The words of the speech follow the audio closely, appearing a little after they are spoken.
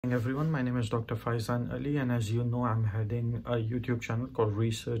Everyone, my name is Dr. Faizan Ali, and as you know, I'm heading a YouTube channel called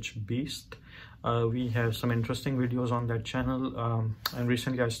Research Beast. We have some interesting videos on that channel, and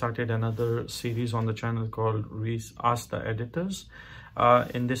recently I started another series on the channel called Ask the Editors.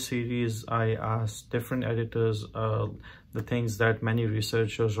 In this series, I ask different editors the things that many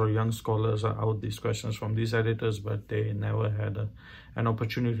researchers or young scholars are out these questions from these editors, but they never had an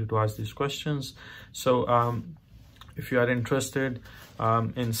opportunity to ask these questions. So if you are interested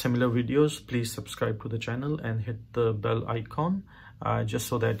in similar videos, please subscribe to the channel and hit the bell icon just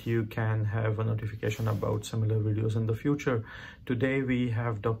so that you can have a notification about similar videos in the future. Today we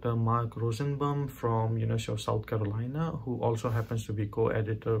have Dr. Mark Rosenbaum from University of South Carolina, who also happens to be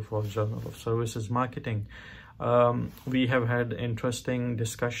co-editor for Journal of Services Marketing. We have had interesting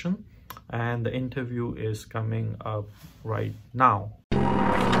discussion, and the interview is coming up right now.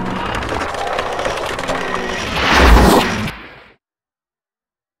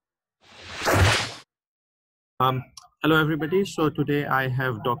 Hello everybody. So today I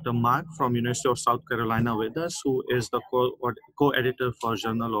have Dr. Mark from University of South Carolina with us, who is the co-editor for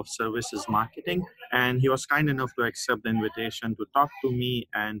Journal of Services Marketing, and he was kind enough to accept the invitation to talk to me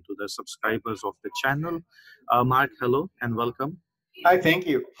and to the subscribers of the channel. Mark, hello and welcome. Hi, thank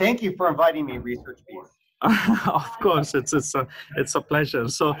you. Thank you for inviting me, Research Beast. Of course, it's a pleasure.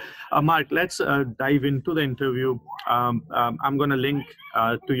 So, Mark, let's dive into the interview. I'm going to link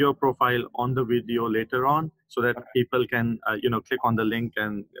to your profile on the video later on, so that people can click on the link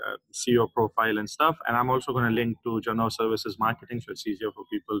and see your profile and stuff. And I'm also going to link to Journal Services Marketing, so it's easier for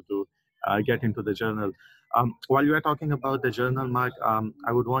people to get into the journal. While you are talking about the journal, Mark,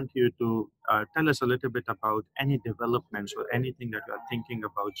 I would want you to tell us a little bit about any developments or anything that you are thinking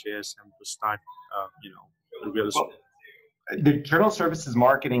about JSM to start, the Journal Services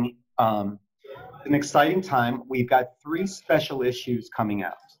Marketing is an exciting time. We've got 3 special issues coming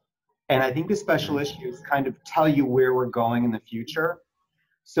out. And I think the special issues kind of tell you where we're going in the future.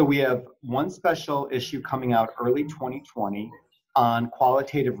 So we have one special issue coming out early 2020 on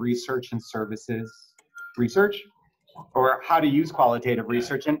qualitative research and services research, or how to use qualitative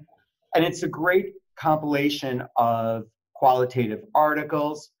research. And it's a great compilation of qualitative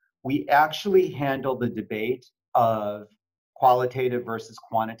articles. We actually handle the debate of qualitative versus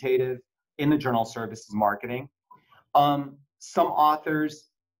quantitative in the Journal Services Marketing. Some authors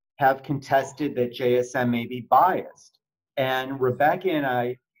have contested that JSM may be biased. And Rebecca and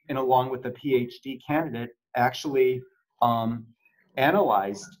I, and along with the PhD candidate, actually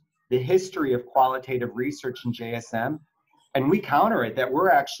analyzed the history of qualitative research in JSM, and we counter it that we're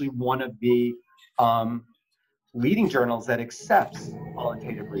actually one of the leading journals that accepts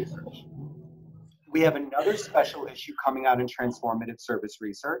qualitative research. We have another special issue coming out in transformative service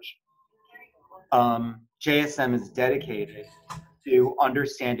research. JSM is dedicated to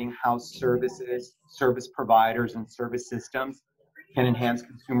understanding how services, service providers, and service systems can enhance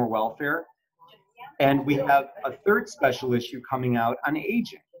consumer welfare. And we have a third special issue coming out on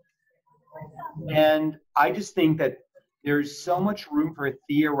aging. And I just think that there's so much room for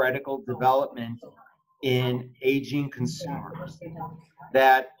theoretical development in aging consumers,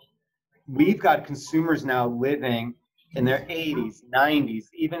 that we've got consumers now living in their 80s, 90s,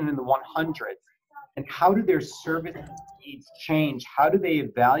 even in the 100s. And how do their service needs change? How do they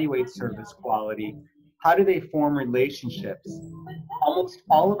evaluate service quality? How do they form relationships? Almost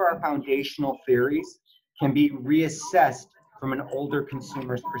all of our foundational theories can be reassessed from an older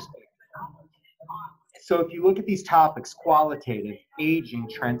consumer's perspective. So if you look at these topics, qualitative, aging,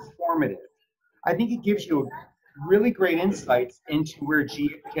 transformative, I think it gives you really great insights into where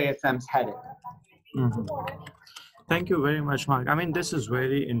JSM's headed. Mm-hmm. Thank you very much, Mark. I mean, this is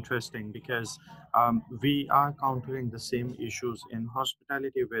very interesting because we are countering the same issues in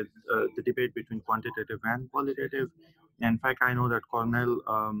hospitality with the debate between quantitative and qualitative. In fact, I know that Cornell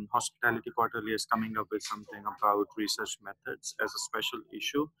Hospitality Quarterly is coming up with something about research methods as a special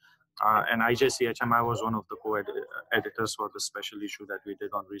issue. And IJCHMI was one of the co-editors for the special issue that we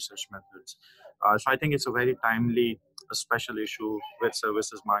did on research methods. So I think it's a very timely special issue with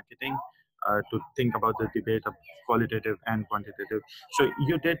services marketing to think about the debate of qualitative and quantitative. So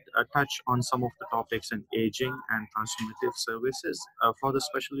you did touch on some of the topics in aging and transformative services for the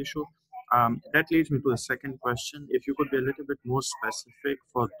special issue. That leads me to the second question. If you could be a little bit more specific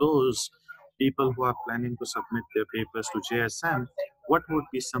for those people who are planning to submit their papers to JSM, what would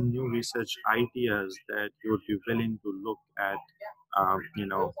be some new research ideas that you would be willing to look at,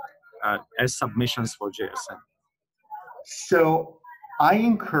 as submissions for JSM? So I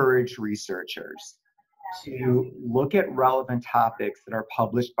encourage researchers to look at relevant topics that are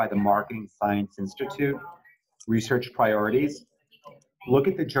published by the Marketing Science Institute, research priorities, look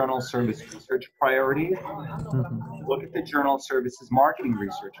at the journal service research priorities, look at the journal services marketing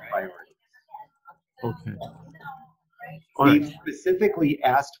research priorities. Okay. We've specifically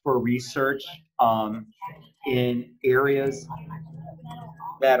asked for research in areas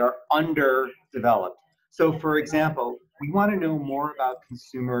that are underdeveloped. So, for example, we want to know more about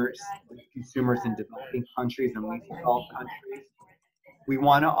consumers in developing countries and least developed countries. We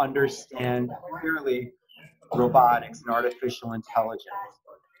want to understand clearly robotics and artificial intelligence.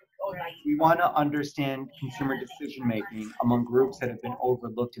 We want to understand consumer decision making among groups that have been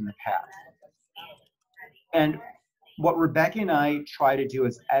overlooked in the past. And what Rebecca and I try to do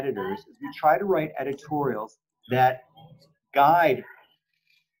as editors is we try to write editorials that guide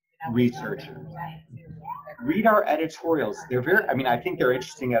researchers. Read our editorials. They're very, I mean, I think they're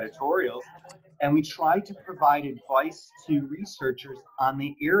interesting editorials. And we try to provide advice to researchers on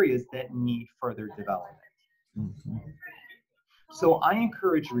the areas that need further development. So I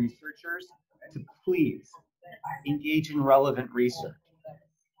encourage researchers to please engage in relevant research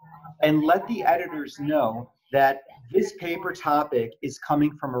and let the editors know that this paper topic is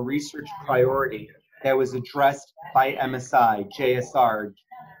coming from a research priority that was addressed by MSI, JSR,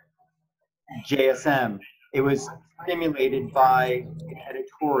 JSM. It was stimulated by an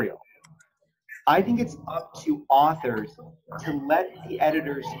editorial. I think it's up to authors to let the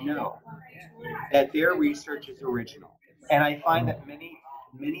editors know that their research is original. And I find that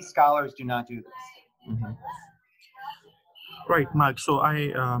many scholars do not do this. Right, Mark. So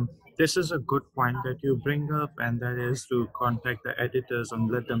this is a good point that you bring up, and that is to contact the editors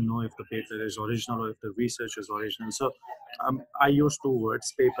and let them know if the paper is original or if the research is original. So I use two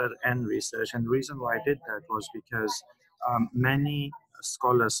words, paper and research, and the reason why I did that was because many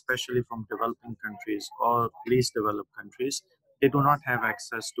scholars, especially from developing countries or least developed countries, they do not have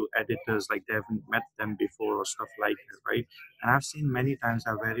access to editors, like they haven't met them before or stuff like that, right? And I've seen many times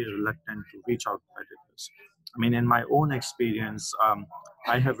they're very reluctant to reach out to editors. I mean, in my own experience,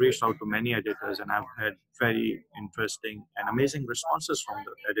 I have reached out to many editors and I've had very interesting and amazing responses from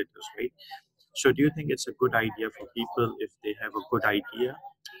the editors, right? So do you think it's a good idea for people, if they have a good idea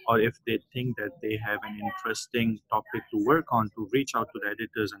or if they think that they have an interesting topic to work on, to reach out to the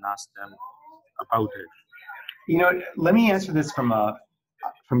editors and ask them about it? You know, let me answer this from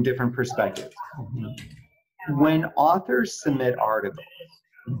different perspectives. When authors submit articles,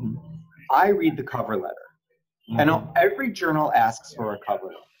 I read the cover letter. And every journal asks for a cover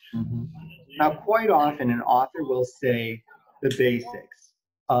letter. Now, quite often, an author will say the basics.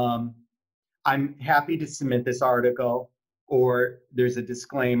 I'm happy to submit this article, or there's a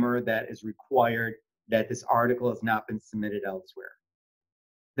disclaimer that is required that this article has not been submitted elsewhere.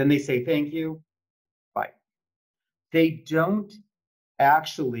 Then they say thank you, bye. They don't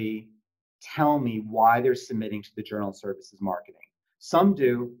actually tell me why they're submitting to the Journal Services Marketing. Some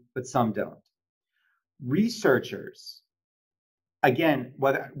do, but some don't. Researchers, again,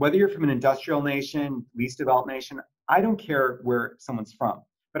 whether you're from an industrial nation, least developed nation, I don't care where someone's from,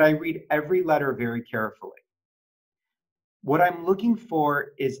 but I read every letter very carefully. What I'm looking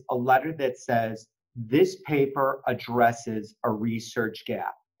for is a letter that says, this paper addresses a research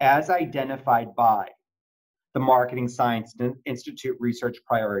gap as identified by the Marketing Science Institute research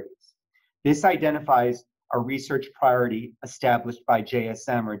priorities. This identifies a research priority established by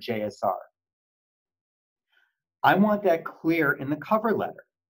JSM or JSR. I want that clear in the cover letter,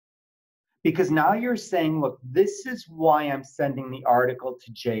 because now you're saying, look, this is why I'm sending the article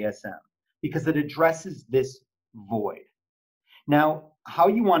to JSM, because it addresses this void. Now, how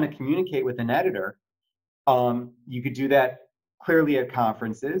you want to communicate with an editor, you could do that clearly at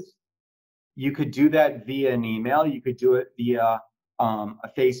conferences. You could do that via an email. You could do it via a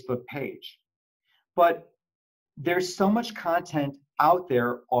Facebook page. But there's so much content out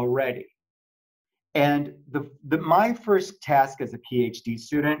there already. And my first task as a PhD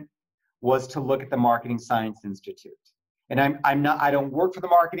student was to look at the Marketing Science Institute. And I don't work for the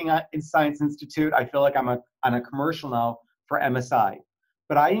Marketing Science Institute. I feel like I'm on a commercial now for MSI.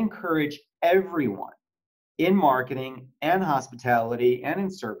 But I encourage everyone in marketing and hospitality and in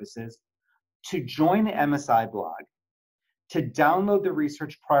services to join the MSI blog, to download the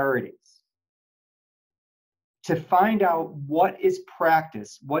research priorities, to find out what is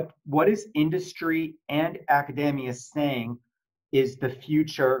practice, what is industry and academia saying is the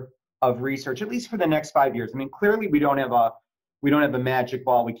future of research, at least for the next 5 years. I mean, clearly we don't have a magic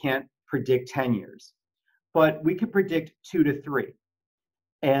ball. We can't predict 10 years, but we could predict 2 to 3.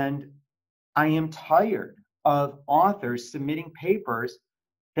 And I am tired of authors submitting papers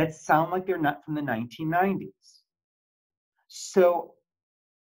that sound like they're not from the 1990s. So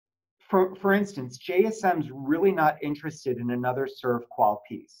For instance, JSM's really not interested in another serve qual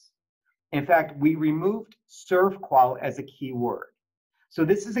piece. In fact, we removed serve qual as a key word. So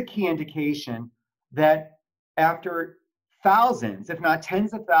this is a key indication that after thousands, if not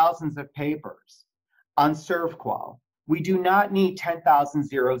tens of thousands of papers on serve qual, we do not need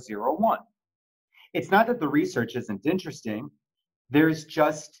 10,001. It's not that the research isn't interesting. There's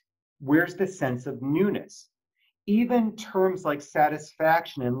just, where's the sense of newness? Even terms like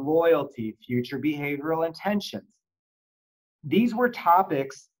satisfaction and loyalty, future behavioral intentions. These were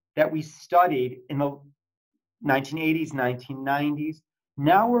topics that we studied in the 1980s, 1990s.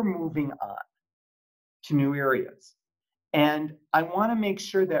 Now we're moving on to new areas. And I want to make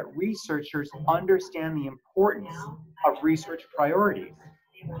sure that researchers understand the importance of research priorities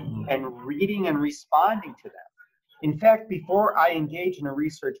and reading and responding to them. In fact, before I engage in a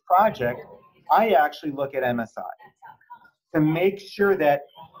research project, I actually look at MSI to make sure that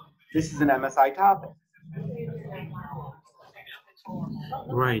this is an MSI topic.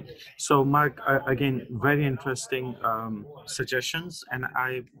 Right. So, Mark, again, very interesting suggestions, and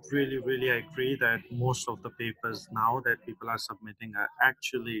I really agree that most of the papers now that people are submitting are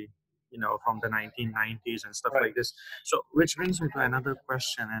actually, from the 1990s and stuff like this. So, which brings me to another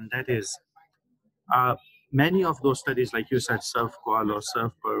question, and that is, many of those studies, like you said, serve qual or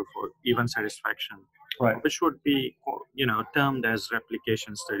serve perf or even satisfaction, which would be, termed as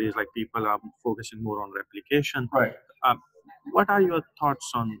replication studies, like people are focusing more on replication. What are your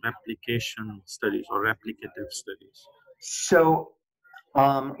thoughts on replication studies or replicative studies? So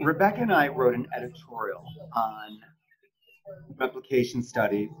Rebecca and I wrote an editorial on replication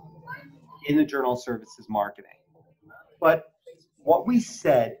studies in the journal Services Marketing. But what we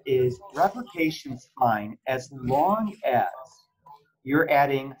said is replication's fine as long as you're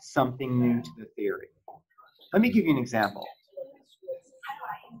adding something new to the theory. Let me give you an example.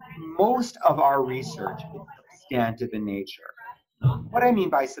 Most of our research is substantive in nature. What I mean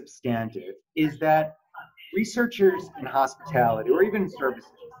by substantive is that researchers in hospitality or even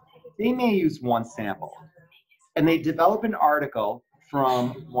services, they may use one sample and they develop an article from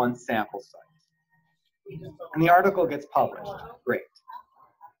one sample site. And the article gets published. Great.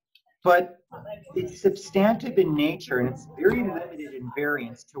 But it's substantive in nature and it's very limited in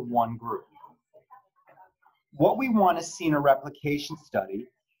variance to one group. What we want to see in a replication study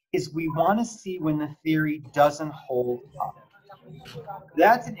is we want to see when the theory doesn't hold up.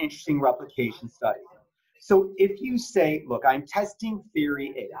 That's an interesting replication study. So if you say, look, I'm testing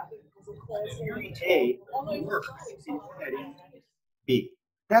theory A. Theory A works in setting B.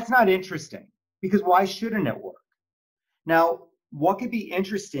 That's not interesting because why shouldn't it work? Now, what could be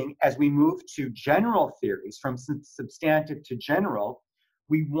interesting as we move to general theories, from substantive to general,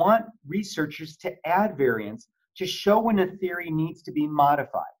 we want researchers to add variance to show when a theory needs to be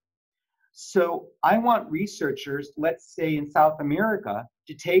modified. So I want researchers, let's say in South America,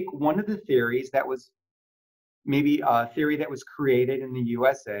 to take one of the theories that was maybe a theory that was created in the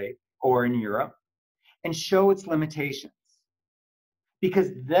USA or in Europe and show its limitations.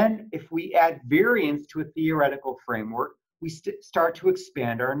 Because then if we add variance to a theoretical framework, we start to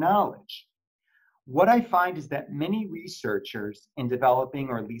expand our knowledge. What I find is that many researchers in developing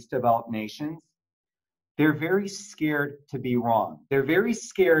or least developed nations, they're very scared to be wrong. They're very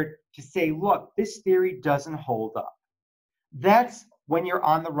scared to say, look, this theory doesn't hold up. That's when you're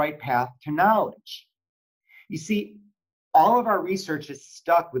on the right path to knowledge. You see, all of our research is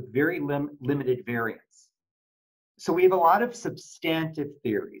stuck with very limited variance. So we have a lot of substantive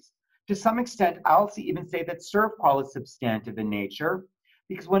theories. To some extent, I'll even say that serve qual is substantive in nature,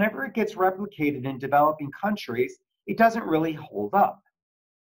 because whenever it gets replicated in developing countries, it doesn't really hold up.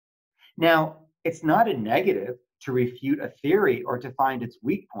 Now, it's not a negative to refute a theory or to find its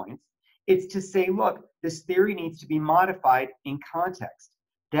weak points. It's to say, look, this theory needs to be modified in context.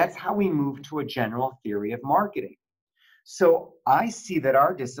 That's how we move to a general theory of marketing. So I see that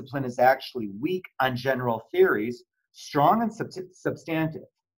our discipline is actually weak on general theories, strong and substantive.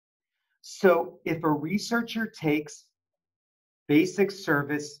 So if a researcher takes basic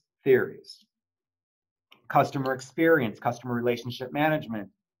service theories, customer experience, customer relationship management,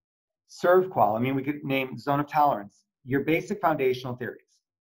 serve qual, I mean, we could name zone of tolerance, your basic foundational theories.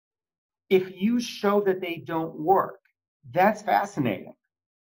 If you show that they don't work, that's fascinating.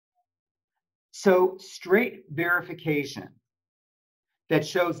 So straight verification that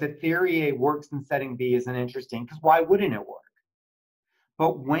shows that theory A works in setting B isn't interesting, because why wouldn't it work?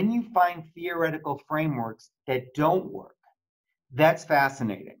 But when you find theoretical frameworks that don't work, that's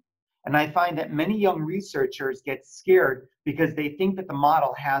fascinating. And I find that many young researchers get scared because they think that the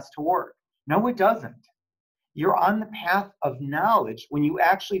model has to work. No, it doesn't. you're on the path of knowledge when you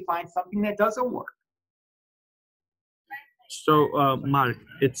actually find something that doesn't work. So, Mark,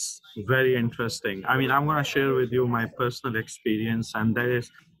 it's very interesting. I mean, I'm going to share with you my personal experience, and that is,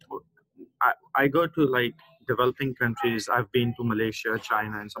 I go to like developing countries. I've been to Malaysia,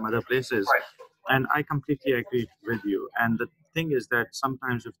 China, and some other places, Right. and I completely agree with you. And the thing is that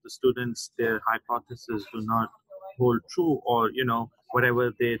sometimes if the students, their hypotheses do not hold true, or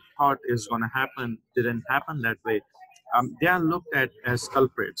whatever they thought is going to happen didn't happen that way, they are looked at as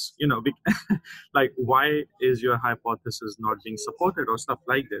culprits. Like, why is your hypothesis not being supported or stuff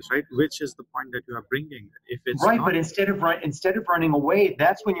like this, right? Which is the point that you are bringing. If it's Right, not but instead of running away,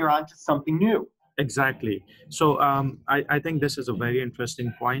 that's when you're on to something new. exactly. So I think this is a very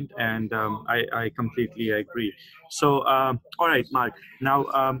interesting point, and I completely agree. So all right, Mark.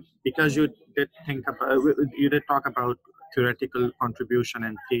 Now, because you did think about, you did talk about theoretical contribution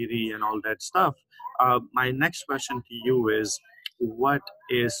and theory and all that stuff. My next question to you is, what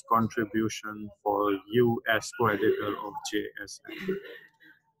is contribution for you as co-editor of JSN?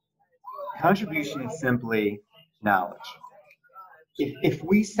 Contribution is simply knowledge. If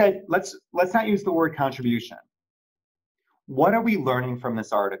we said, let's not use the word contribution. What are we learning from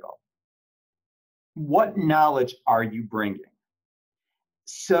this article? What knowledge are you bringing?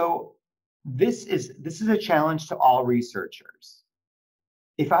 So this is a challenge to all researchers.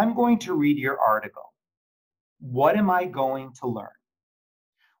 If I'm going to read your article, what am I going to learn?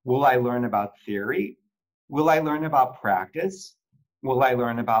 Will I learn about theory? Will I learn about practice? Will I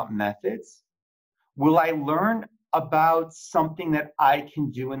learn about methods? Will I learn about something that I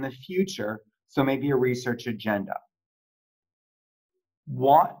can do in the future? So maybe a research agenda.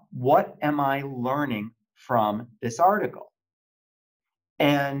 What am I learning from this article?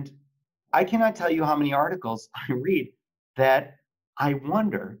 And I cannot tell you how many articles I read that I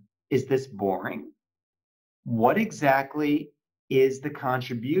wonder, is this boring? What exactly is the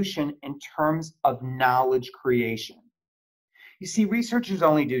contribution in terms of knowledge creation? You see, researchers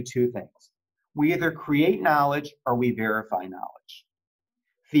only do two things. We either create knowledge or we verify knowledge.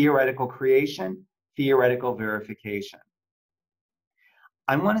 Theoretical creation, theoretical verification.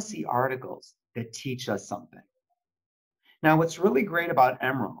 I want to see articles that teach us something. Now, what's really great about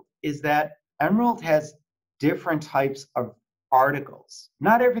Emerald is that Emerald has different types of articles.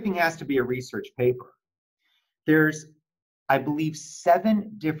 Not everything has to be a research paper. There's, I believe,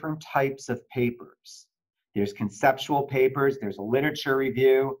 7 different types of papers. There's conceptual papers, there's a literature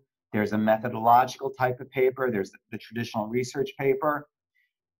review, there's a methodological type of paper, there's the traditional research paper.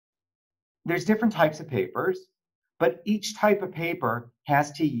 There's different types of papers, but each type of paper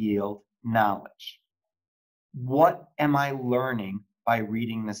has to yield knowledge. What am I learning by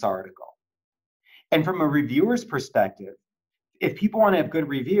reading this article? And from a reviewer's perspective, if people want to have good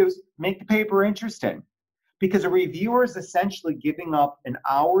reviews, make the paper interesting. Because a reviewer is essentially giving up an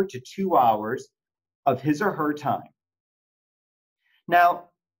hour to 2 hours of his or her time. Now,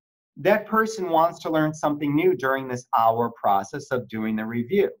 that person wants to learn something new during this hour process of doing the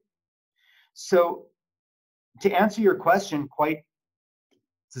review. So to answer your question quite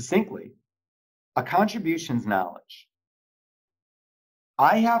succinctly, a contribution's knowledge.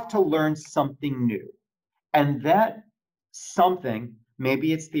 I have to learn something new. And that something,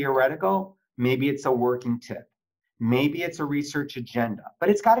 maybe it's theoretical, maybe it's a working tip, maybe it's a research agenda, but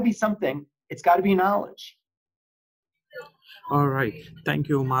it's got to be something, it's got to be knowledge. All right, thank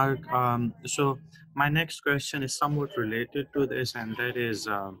you, Mark. So my next question is somewhat related to this, and that is,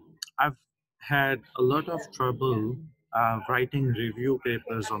 I've had a lot of trouble writing review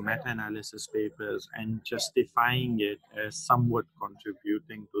papers or meta-analysis papers and justifying it as somewhat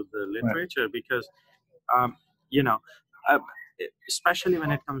contributing to the literature because, um, you know, uh, especially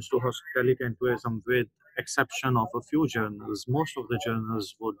when it comes to hospitality and tourism, with exception of a few journals, most of the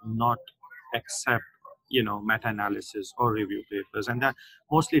journals would not accept meta-analysis or review papers, and they're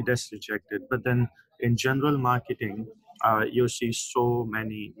mostly rejected. But then in general marketing, you see so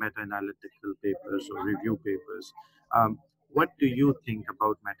many meta-analytical papers or review papers. What do you think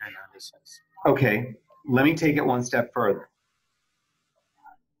about meta-analysis? Okay, let me take it one step further.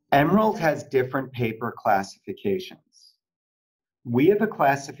 Emerald has different paper classifications. We have a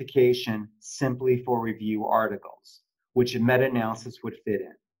classification simply for review articles, which a meta-analysis would fit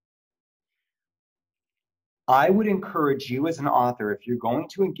in. I would encourage you as an author, if you're going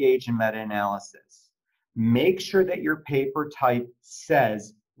to engage in meta-analysis, make sure that your paper type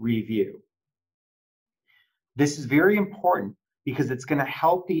says review. This is very important because it's going to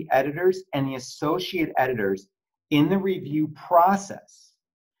help the editors and the associate editors in the review process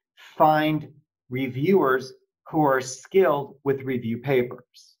find reviewers who are skilled with review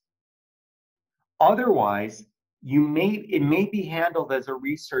papers. Otherwise, it may be handled as a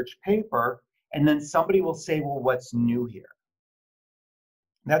research paper, and then somebody will say, well, what's new here?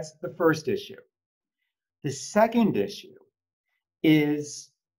 That's the first issue. The second issue is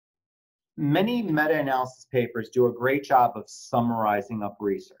many meta-analysis papers do a great job of summarizing up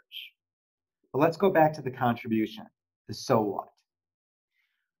research. But let's go back to the contribution, the so what.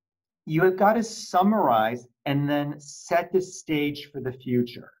 You have got to summarize and then set the stage for the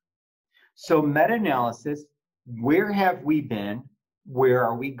future. So meta-analysis, where have we been? Where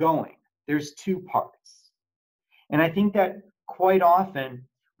are we going? There's two parts. And I think that quite often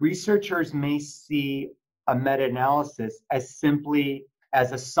researchers may see a meta-analysis as simply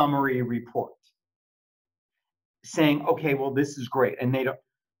as a summary report, saying, okay, well, this is great. And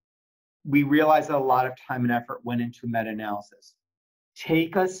we realize that a lot of time and effort went into meta-analysis.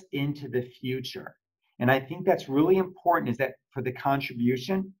 Take us into the future. And I think that's really important, is that for the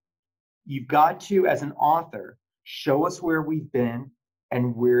contribution, you've got to, as an author, show us where we've been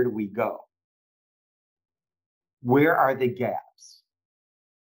and where do we go. Where are the gaps?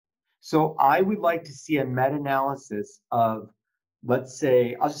 So I would like to see a meta-analysis of, let's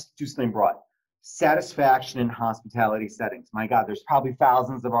say, I'll just do something broad. Satisfaction in hospitality settings. My God, there's probably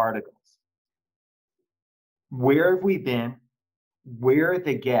thousands of articles. Where have we been? Where are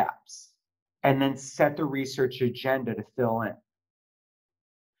the gaps? And then set the research agenda to fill in.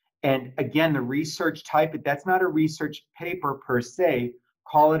 And again, the research type, that's not a research paper per se.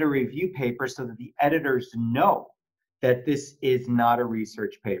 Call it a review paper so that the editors know that this is not a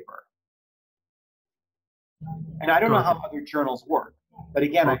research paper. And I don't know how other journals work, but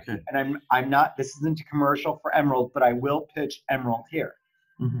again, I'm not, this isn't a commercial for Emerald, but I will pitch Emerald here.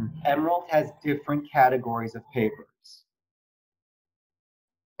 Emerald has different categories of papers.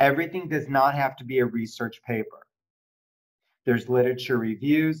 Everything does not have to be a research paper. There's literature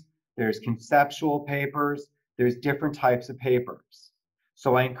reviews, there's conceptual papers, there's different types of papers.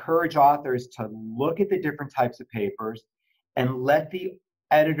 So I encourage authors to look at the different types of papers and let the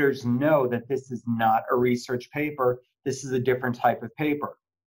editors know that this is not a research paper, this is a different type of paper.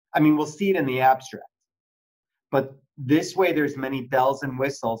 I mean, we'll see it in the abstract. But this way, there's many bells and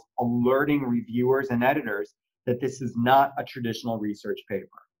whistles alerting reviewers and editors that this is not a traditional research paper.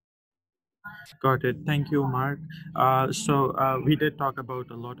 Got it. Thank you, Mark. We did talk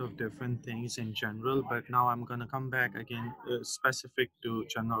about a lot of different things in general, but now I'm going to come back again specific to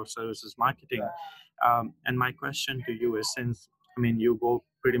general services marketing. And my question to you is, since, I mean, you go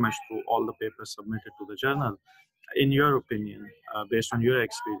pretty much through all the papers submitted to the journal, in your opinion, based on your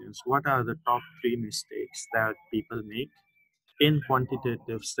experience, what are the top 3 mistakes that people make in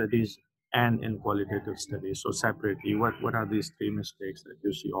quantitative studies and in qualitative studies? So separately, what are these 3 mistakes that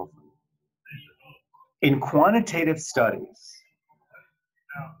you see often? In quantitative studies,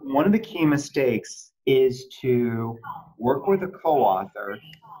 one of the key mistakes is to work with a co-author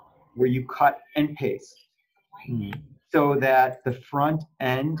where you cut and paste so that the front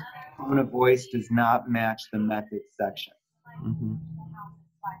end tone of voice does not match the method section.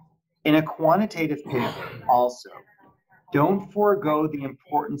 In a quantitative paper also, don't forego the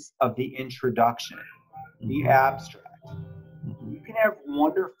importance of the introduction, the abstract. You can have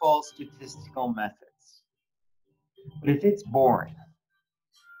wonderful statistical methods. But if it's boring,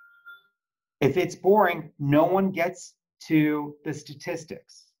 no one gets to the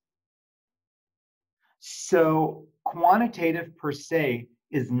statistics. So quantitative per se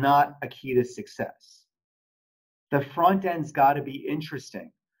is not a key to success. The front end's got to be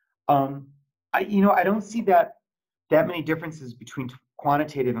interesting. I don't see that many differences between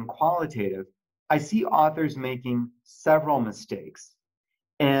quantitative and qualitative. I see authors making several mistakes.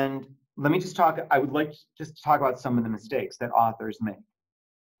 And let me just I would like just to talk about some of the mistakes that authors make.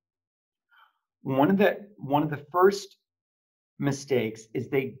 One of the first mistakes is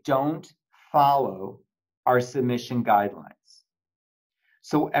they don't follow our submission guidelines.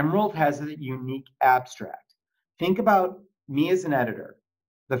 So Emerald has a unique abstract. Think about me as an editor.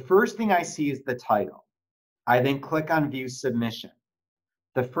 The first thing I see is the title. I then click on View Submission.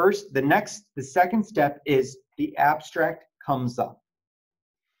 The second step is the abstract comes up.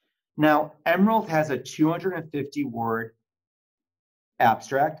 Now, Emerald has a 250-word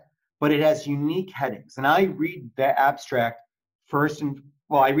abstract, but it has unique headings. And I read the abstract first,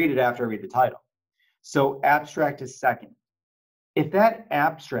 I read it after I read the title. So abstract is second. If that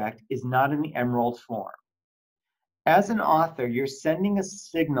abstract is not in the Emerald form, as an author, you're sending a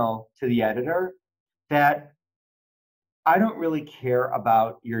signal to the editor that I don't really care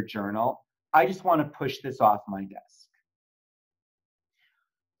about your journal. I just want to push this off my desk.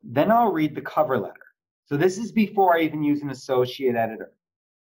 Then I'll read the cover letter. So this is before I even use an associate editor.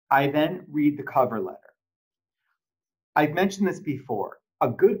 I then read the cover letter. I've mentioned this before. A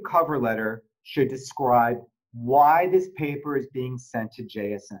good cover letter should describe why this paper is being sent to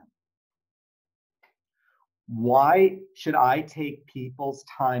JSM. Why should I take people's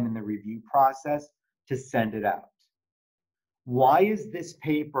time in the review process to send it out? Why is this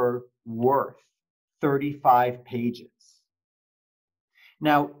paper worth 35 pages?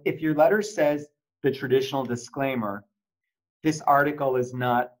 Now, if your letter says the traditional disclaimer, this article is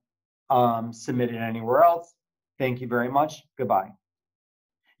not submitted anywhere else, thank you very much, goodbye.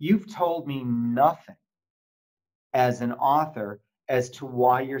 You've told me nothing as an author as to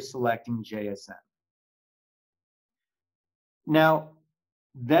why you're selecting JSM. Now,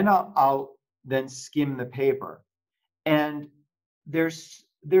 then I'll then skim the paper, and there's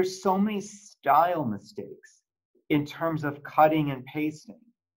so many style mistakes in terms of cutting and pasting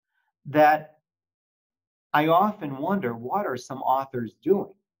that I often wonder, what are some authors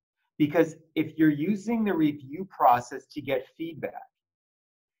doing? Because if you're using the review process to get feedback,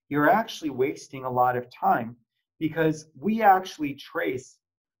 you're actually wasting a lot of time, because we actually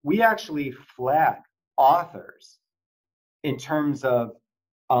flag authors in terms of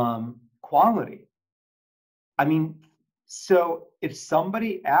quality. I mean, so if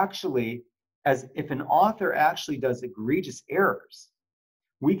somebody actually, if an author actually does egregious errors,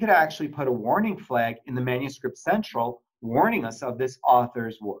 we could actually put a warning flag in the Manuscript Central warning us of this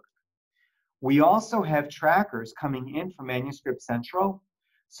author's work. We also have trackers coming in from Manuscript Central,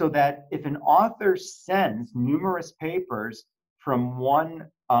 so that if an author sends numerous papers from one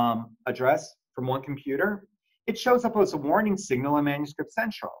address, from one computer, it shows up as a warning signal in Manuscript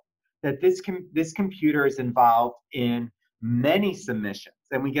Central that this computer is involved in many submissions,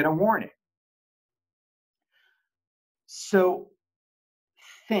 and we get a warning. So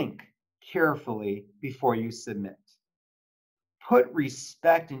think carefully before you submit. Put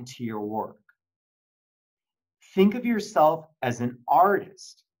respect into your work. Think of yourself as an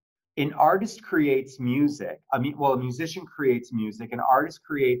artist. An artist creates music. A musician creates music. An artist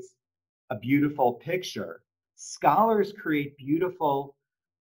creates a beautiful picture. Scholars create beautiful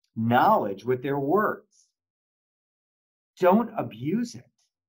knowledge with their words. Don't abuse it.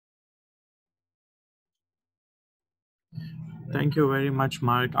 Thank you very much,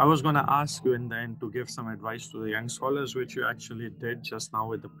 Mark. I was going to ask you in the end to give some advice to the young scholars, which you actually did just now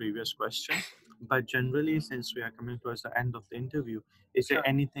with the previous question. But generally, since we are coming towards the end of the interview, is there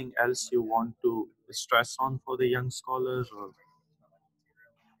anything else you want to stress on for the young scholars? Or?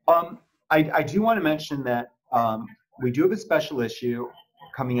 I do want to mention that we do have a special issue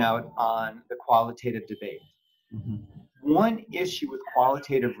coming out on the qualitative debate. One issue with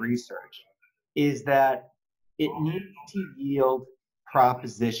qualitative research is that it needs to yield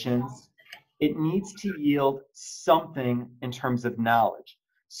propositions. It needs to yield something in terms of knowledge.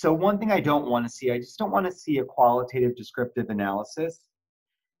 So one thing I don't want to see, I just don't want to see a qualitative descriptive analysis.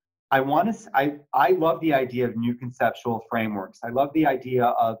 I love the idea of new conceptual frameworks. I love the idea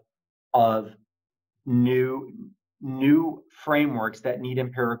of new frameworks that need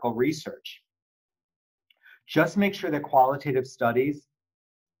empirical research. Just make sure that qualitative studies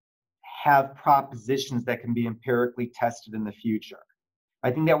have propositions that can be empirically tested in the future.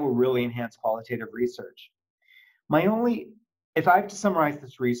 I think that will really enhance qualitative research. If I have to summarize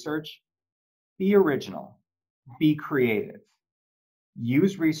this research, be original, be creative,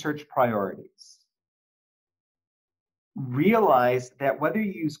 use research priorities. Realize that whether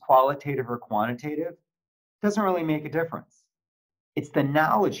you use qualitative or quantitative doesn't really make a difference. It's the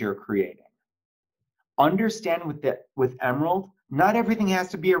knowledge you're creating. Understand with Emerald, not everything has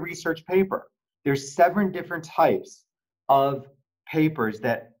to be a research paper. There's 7 different types of papers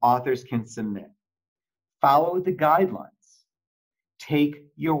that authors can submit. Follow the guidelines. Take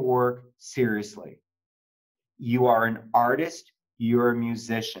your work seriously. You are an artist, you're a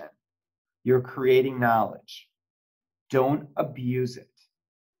musician. You're creating knowledge. Don't abuse it.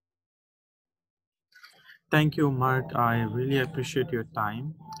 Thank you, Mark. I really appreciate your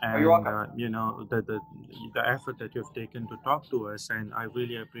time and the effort that you've taken to talk to us. And I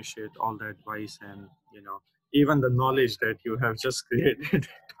really appreciate all the advice and even the knowledge that you have just created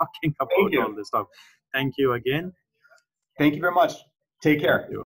talking about all this stuff. Thank you again. Thank you very much. Take care.